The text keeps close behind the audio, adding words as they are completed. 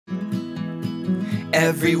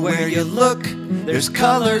Everywhere you look, there's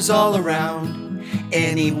colors all around.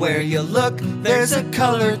 Anywhere you look, there's a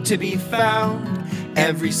color to be found.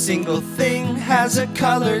 Every single thing has a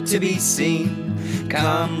color to be seen.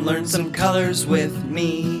 Come learn some colors with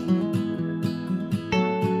me.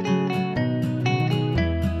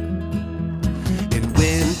 In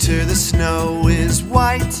winter the snow is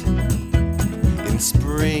white. In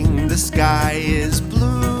spring the sky is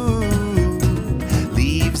blue.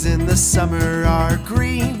 Leaves in the summer are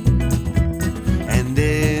green. And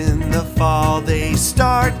in the fall they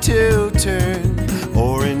start to turn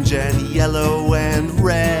orange and yellow and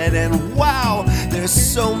red. And wow, there's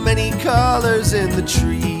so many colors in the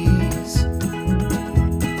trees.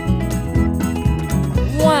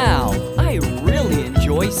 Wow, I really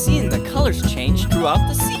enjoy seeing the colors change throughout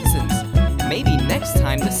the seasons. Maybe next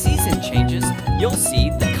time the season changes, you'll see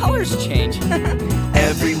the colors change.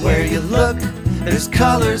 Everywhere you look, there's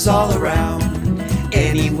colors all around.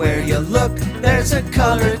 Anywhere you look, there's a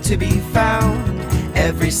color to be found.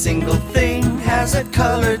 Every single thing has a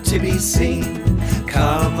color to be seen.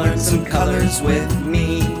 Come learn some colors with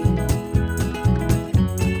me.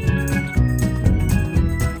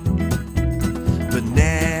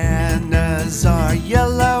 Bananas are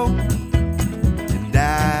yellow, and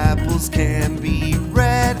apples can be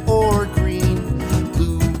red or green.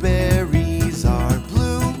 Blueberries are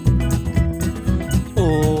blue.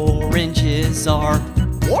 Oranges are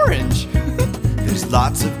orange. There's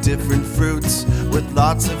lots of different fruits with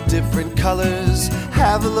lots of different colors.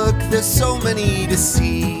 Have a look, there's so many to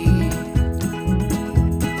see.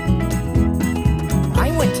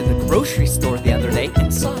 I went to the grocery store the other day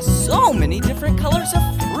and saw so many different colors of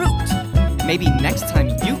fruit. Maybe next time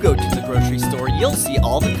you go to the grocery store, you'll see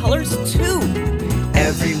all the colors too.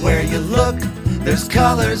 Everywhere you look, there's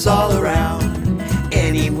colors all around.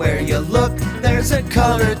 Anywhere you look, there's a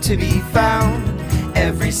color to be found.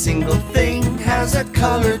 Every single thing has a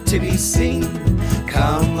color to be seen.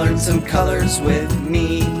 Come learn some colors with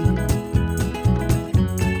me.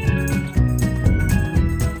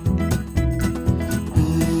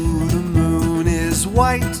 Ooh, the moon is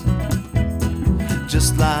white,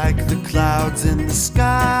 just like the clouds in the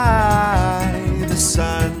sky. The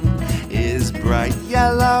sun is bright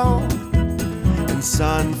yellow, and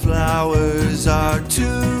sunflowers are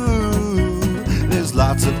too. There's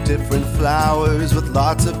lots of different flowers with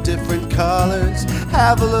lots of different colors.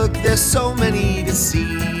 Have a look, there's so many to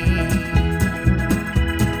see.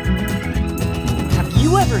 Have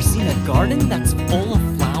you ever seen a garden that's full of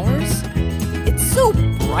flowers? It's so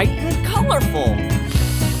bright and colorful.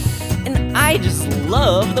 And I just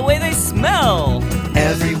love the way they smell.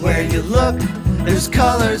 Everywhere you look, there's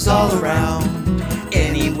colors all around.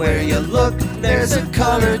 Anywhere you look, there's a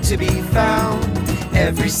color to be found.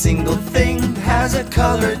 Every single thing has a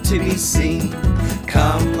color to be seen.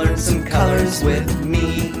 Come learn some colors with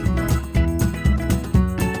me.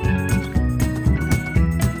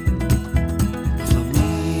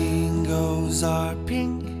 Flamingos are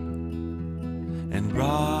pink, and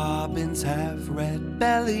robins have red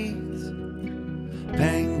bellies.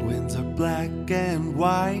 Penguins are black and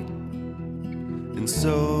white, and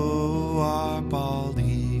so are bald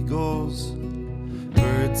eagles.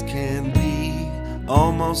 Birds can be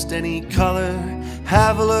almost any color.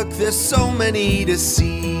 Have a look, there's so many to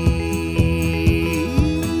see.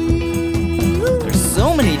 There's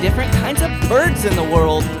so many different kinds of birds in the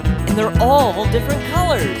world, and they're all different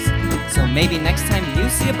colors. So maybe next time you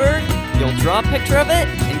see a bird, you'll draw a picture of it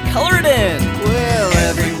and color it in. Well,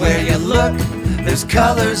 everywhere you look, there's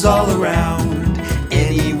colors all around.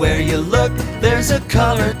 Anywhere you look, there's a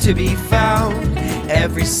color to be found.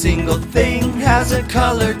 Every single thing has a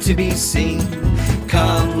color to be seen.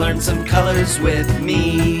 Come learn some colors with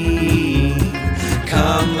me.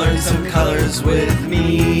 Come learn some colors with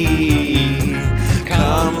me.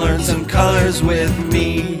 Come learn some colors with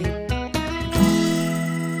me.